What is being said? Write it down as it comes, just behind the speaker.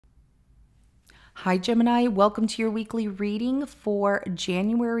Hi, Gemini. Welcome to your weekly reading for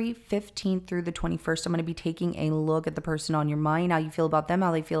January 15th through the 21st. I'm going to be taking a look at the person on your mind, how you feel about them,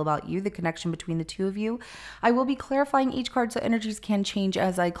 how they feel about you, the connection between the two of you. I will be clarifying each card, so energies can change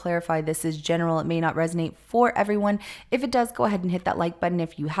as I clarify. This is general. It may not resonate for everyone. If it does, go ahead and hit that like button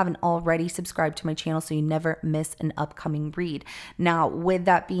if you haven't already. Subscribe to my channel so you never miss an upcoming read. Now, with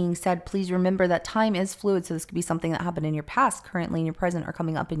that being said, please remember that time is fluid, so this could be something that happened in your past, currently in your present, or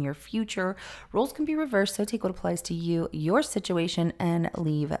coming up in your future. Roles can be reversed, so take what applies to you, your situation, and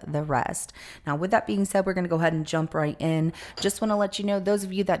leave the rest. Now, with that being said, we're going to go ahead and jump right in. Just want to let you know, those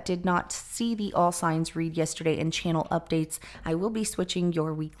of you that did not see the all signs read yesterday and channel updates, I will be switching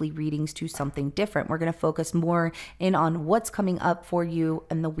your weekly readings to something different. We're going to focus more in on what's coming up for you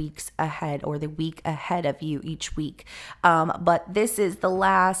in the weeks ahead, or the week ahead of you each week. But this is the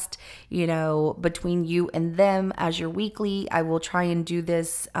last, between you and them as your weekly. I will try and do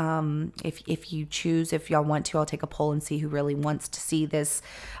this if you choose. If y'all want to, I'll take a poll and see who really wants to see this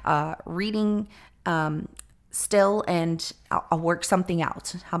reading still, and I'll work something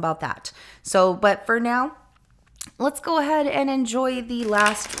out. How about that? So, but for now, let's go ahead and enjoy the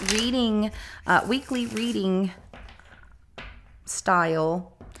last reading, weekly reading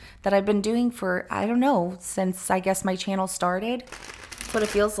style that I've been doing for, I don't know, since I guess my channel started. That's what it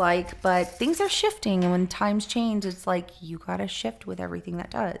feels like. But things are shifting, and when times change, it's like you gotta shift with everything that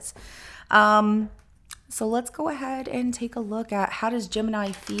does. So let's go ahead and take a look at, how does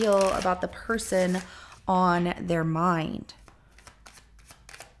Gemini feel about the person on their mind?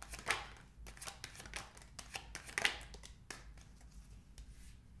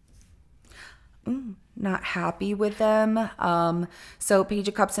 Not happy with them. So Page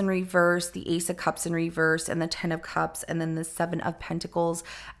of Cups in reverse, the Ace of Cups in reverse, and the 10 of Cups, and then the 7 of Pentacles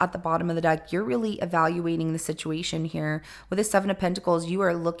at the bottom of the deck. You're really evaluating the situation here. With the 7 of Pentacles, you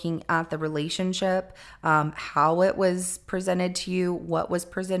are looking at the relationship, how it was presented to you, what was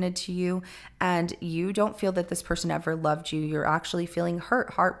presented to you, and you don't feel that this person ever loved you. You're actually feeling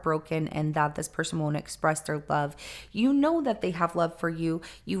hurt, heartbroken, and that this person won't express their love. You know that they have love for you.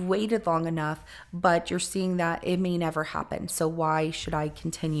 You've waited long enough, but you're seeing that it may never happen. So why should I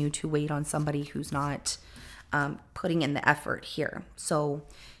continue to wait on somebody who's not putting in the effort here? So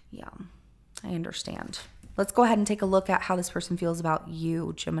yeah, I understand. Let's go ahead and take a look at how this person feels about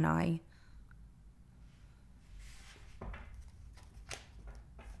you, Gemini.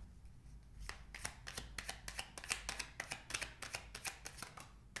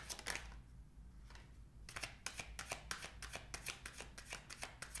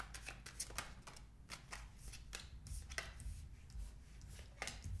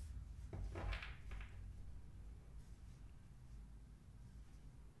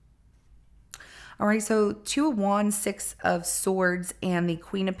 All right, so 2 of Wands, 6 of Swords, and the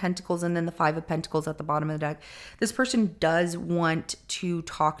Queen of Pentacles, and then the 5 of Pentacles at the bottom of the deck. This person does want to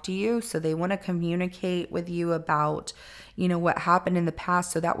talk to you, so they want to communicate with you about, what happened in the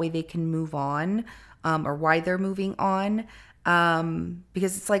past, so that way they can move on, or why they're moving on,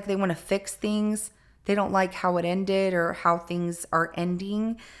 because it's like they want to fix things. They don't like how it ended or how things are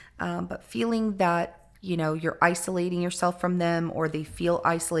ending, but feeling that you're isolating yourself from them, or they feel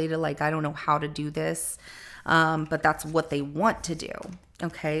isolated, like, I don't know how to do this, but that's what they want to do.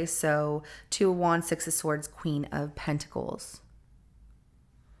 Okay, so 2 of Wands, 6 of Swords, Queen of Pentacles.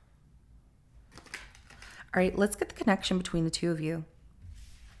 All right, let's get the connection between the two of you.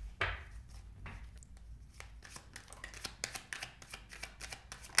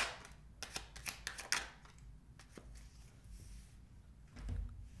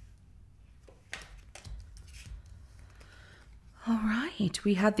 All right,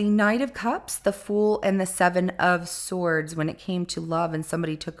 we have the Knight of Cups, the Fool, and the 7 of Swords. When it came to love and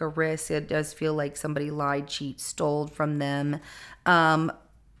somebody took a risk, it does feel like somebody lied, cheated, stole from them.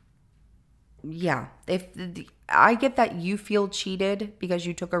 Yeah, I get that you feel cheated because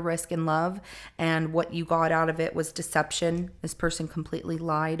you took a risk in love, and what you got out of it was deception. This person completely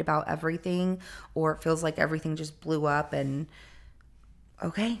lied about everything, or it feels like everything just blew up. And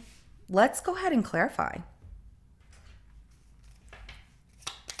okay, let's go ahead and clarify.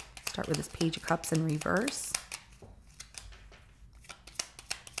 Start with this Page of Cups in reverse.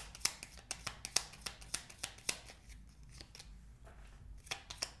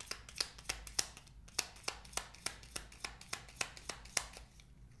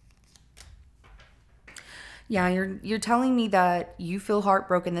 Yeah, you're telling me that you feel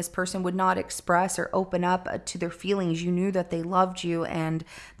heartbroken. This person would not express or open up to their feelings. You knew that they loved you and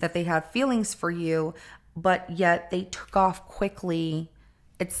that they had feelings for you, but yet they took off quickly.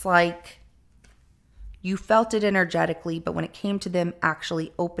 It's like You felt it energetically, but when it came to them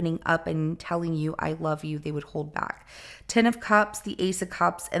actually opening up and telling you, I love you, they would hold back. 10 of Cups, the Ace of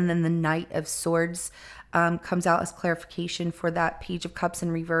Cups, and then the Knight of Swords comes out as clarification for that Page of Cups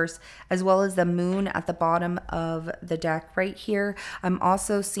in reverse, as well as the Moon at the bottom of the deck right here. I'm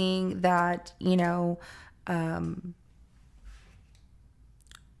also seeing that, you know,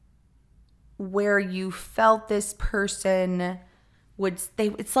 where you felt this person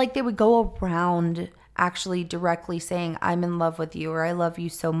it's like they would go around actually directly saying, I'm in love with you, or I love you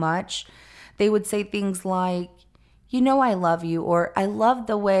so much. They would say things like, you know, I love you, or I love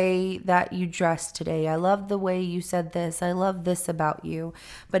the way that you dressed today. I love the way you said this. I love this about you,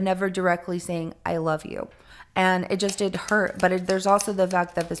 but never directly saying, I love you. And it just did hurt. But there's also the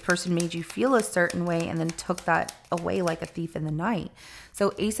fact that this person made you feel a certain way and then took that away like a thief in the night.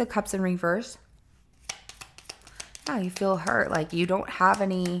 So Ace of Cups in reverse. Yeah, you feel hurt. Like you don't have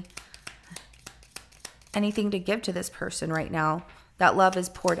anything to give to this person right now. That love is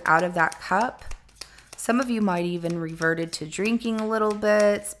poured out of that cup. Some of you might even reverted to drinking a little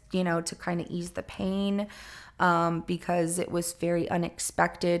bit, you know, to kind of ease the pain, because it was very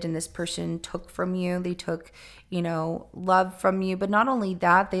unexpected and this person took from you. They took, you know, love from you, but not only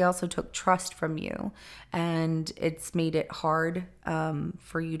that, they also took trust from you, and it's made it hard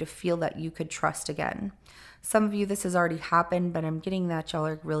for you to feel that you could trust again. Some of you, this has already happened, but I'm getting that y'all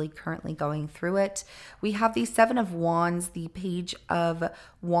are really currently going through it. We have the Seven of Wands, the Page of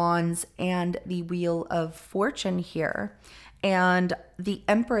Wands, and the Wheel of Fortune here. And the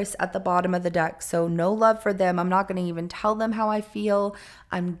Empress at the bottom of the deck. So no love for them. I'm not going to even tell them how I feel.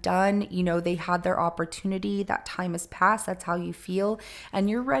 I'm done. You know, they had their opportunity. That time has passed. That's how you feel. And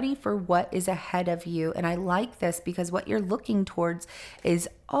you're ready for what is ahead of you. And I like this because what you're looking towards is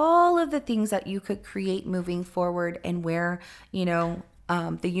all of the things that you could create moving forward, and where, you know,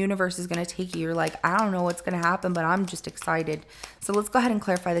 the universe is going to take you. You're like, I don't know what's going to happen, but I'm just excited. So let's go ahead and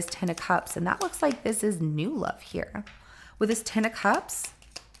clarify this 10 of Cups. And that looks like this is new love here. With this 10 of Cups,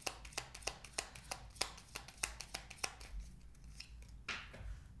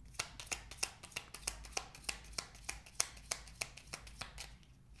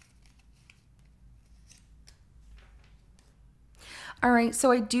 all right,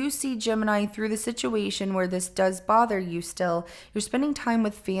 so I do see, Gemini, through the situation where this does bother you still, you're spending time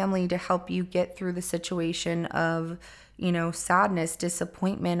with family to help you get through the situation of, you know, sadness,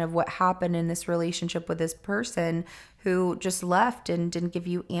 disappointment of what happened in this relationship with this person who just left and didn't give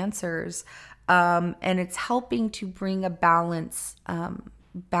you answers. And it's helping to bring a balance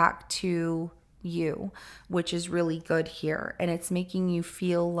back to you, which is really good here. And it's making you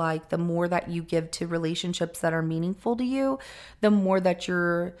feel like the more that you give to relationships that are meaningful to you, the more that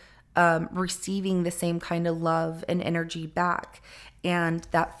you're receiving the same kind of love and energy back. And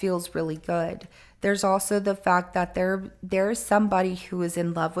that feels really good. There's also the fact that there's somebody who is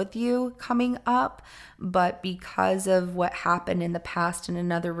in love with you coming up, but because of what happened in the past in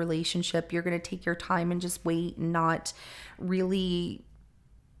another relationship, you're going to take your time and just wait and not really,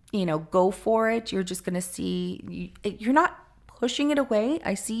 you know, go for it. You're just going to see, you're not pushing it away.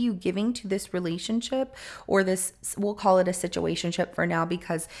 I see you giving to this relationship, or this, we'll call it a situationship for now,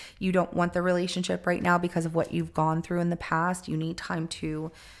 because you don't want the relationship right now because of what you've gone through in the past. You need time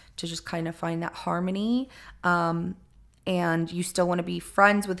to just kind of find that harmony. And you still want to be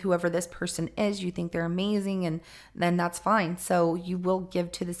friends with whoever this person is. You think they're amazing, and then that's fine. So you will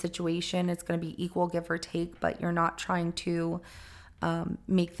give to the situation. It's going to be equal give or take, but you're not trying to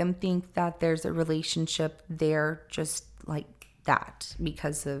make them think that there's a relationship there just like that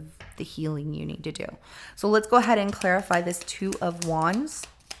because of the healing you need to do. So let's go ahead and clarify this Two of Wands,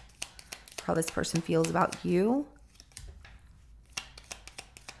 how this person feels about you.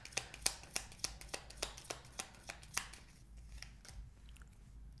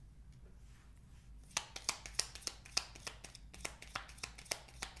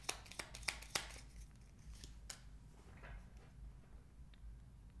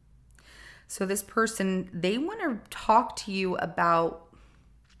 So this person, they want to talk to you about,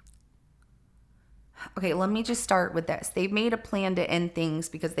 okay, let me just start with this. They've made a plan to end things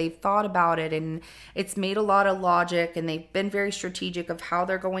because they've thought about it, and it's made a lot of logic, and they've been very strategic of how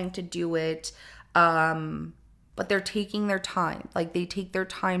they're going to do it. But but they're taking their time. Like they take their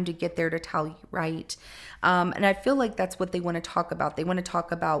time to get there to tell you, right? And I feel like that's what they want to talk about. They want to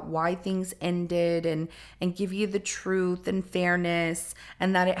talk about why things ended and give you the truth and fairness,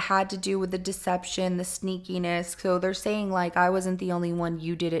 and that it had to do with the deception, the sneakiness. So they're saying like, I wasn't the only one,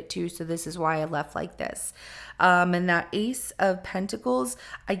 you did it too, so this is why I left like this. And that Ace of Pentacles,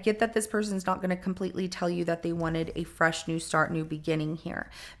 I get that this person's not going to completely tell you that they wanted a fresh new start, new beginning here,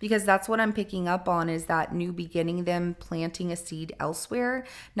 because that's what I'm picking up on, is that new beginning, them planting a seed elsewhere.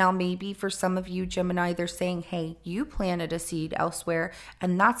 Now, maybe for some of you, Gemini, they're saying, hey, you planted a seed elsewhere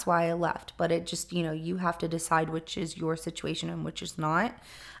and that's why I left. But it just, you know, you have to decide which is your situation and which is not.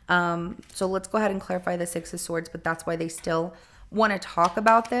 So let's go ahead and clarify the Six of Swords, but that's why they still want to talk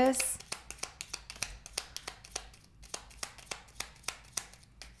about this.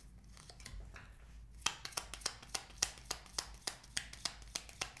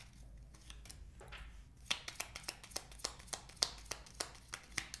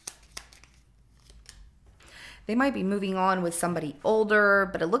 They might be moving on with somebody older,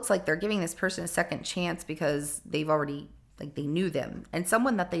 but it looks like they're giving this person a second chance because they've already, like, they knew them. And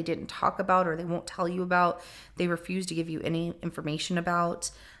someone that they didn't talk about or they won't tell you about, they refuse to give you any information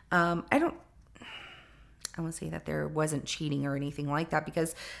about. I want to say that there wasn't cheating or anything like that,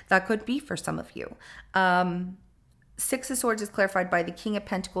 because that could be for some of you. Six of Swords is clarified by the King of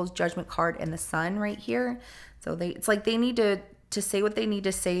Pentacles, Judgment card, and the Sun right here. So it's like they need to say what they need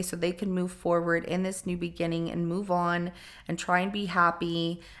to say so they can move forward in this new beginning and move on and try and be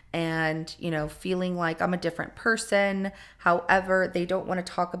happy and, you know, feeling like I'm a different person. However, they don't want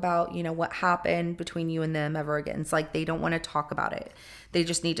to talk about, you know, what happened between you and them ever again. It's like they don't want to talk about it. They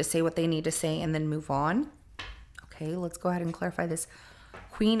just need to say what they need to say and then move on. Okay, let's go ahead and clarify this.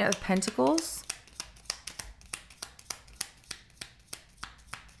 Queen of Pentacles.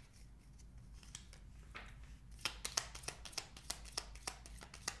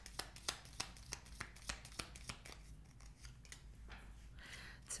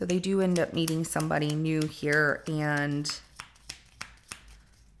 So they do end up meeting somebody new here, and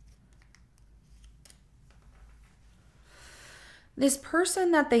this person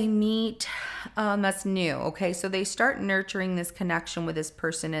that they meet, that's new. Okay, so they start nurturing this connection with this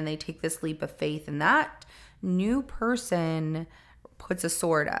person and they take this leap of faith, and that new person puts a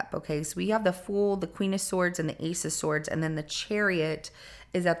sword up. Okay, so we have the Fool, the Queen of Swords, and the Ace of Swords, and then the Chariot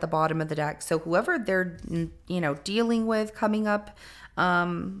is at the bottom of the deck. So whoever they're, you know, dealing with coming up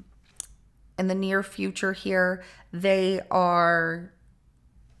in the near future here, they are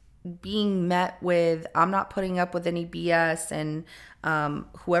being met with, I'm not putting up with any BS, and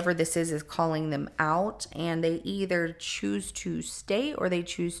whoever this is calling them out, and they either choose to stay or they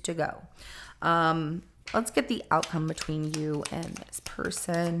choose to go. Let's get the outcome between you and this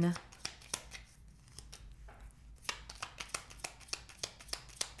person.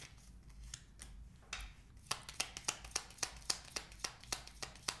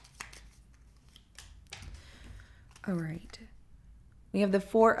 All right. We have the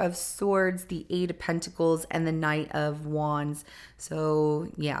Four of Swords, the Eight of Pentacles, and the Knight of Wands. So,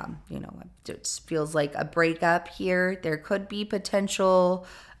 yeah, you know, it just feels like a breakup here. There could be potential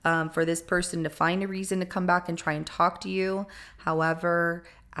for this person to find a reason to come back and try and talk to you. However,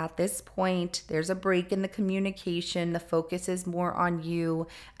 at this point, there's a break in the communication. The focus is more on you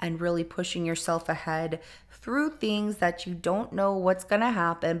and really pushing yourself ahead through things that you don't know what's going to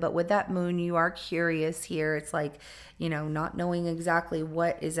happen. But with that moon, you are curious here. It's like, you know, not knowing exactly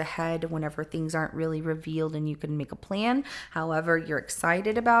what is ahead whenever things aren't really revealed and you can make a plan. However, you're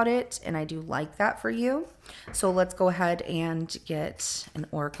excited about it, and I do like that for you. So let's go ahead and get an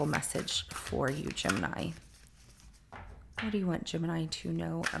oracle message for you, Gemini. What do you want Gemini to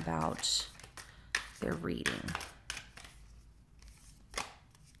know about their reading?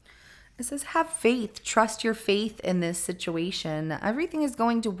 It says, have faith, trust your faith in this situation. Everything is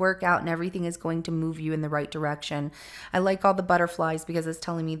going to work out and everything is going to move you in the right direction. I like all the butterflies because it's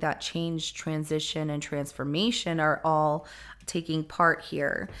telling me that change, transition, and transformation are all taking part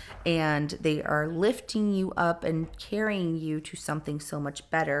here, and they are lifting you up and carrying you to something so much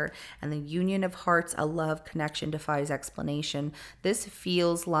better. And the union of hearts, a love connection, defies explanation. This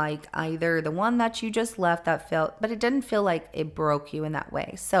feels like either the one that you just left that felt, but it didn't feel like it broke you in that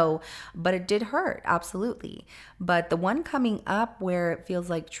way. So, but it did hurt, absolutely. But the one coming up where it feels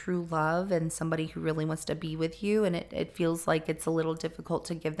like true love and somebody who really wants to be with you, and it feels like it's a little difficult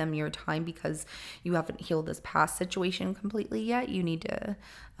to give them your time because you haven't healed this past situation completely yet. You need to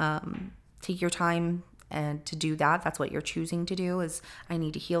take your time and to do that. That's what you're choosing to do, is I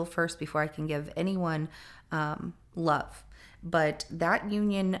need to heal first before I can give anyone love. but that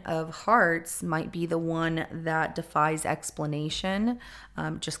union of hearts might be the one that defies explanation,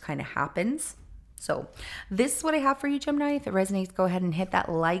 just kind of happens. So this is what I have for you, Gemini. If it resonates, go ahead and hit that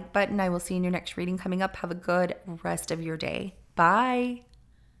like button. I will see you in your next reading coming up. Have a good rest of your day. Bye.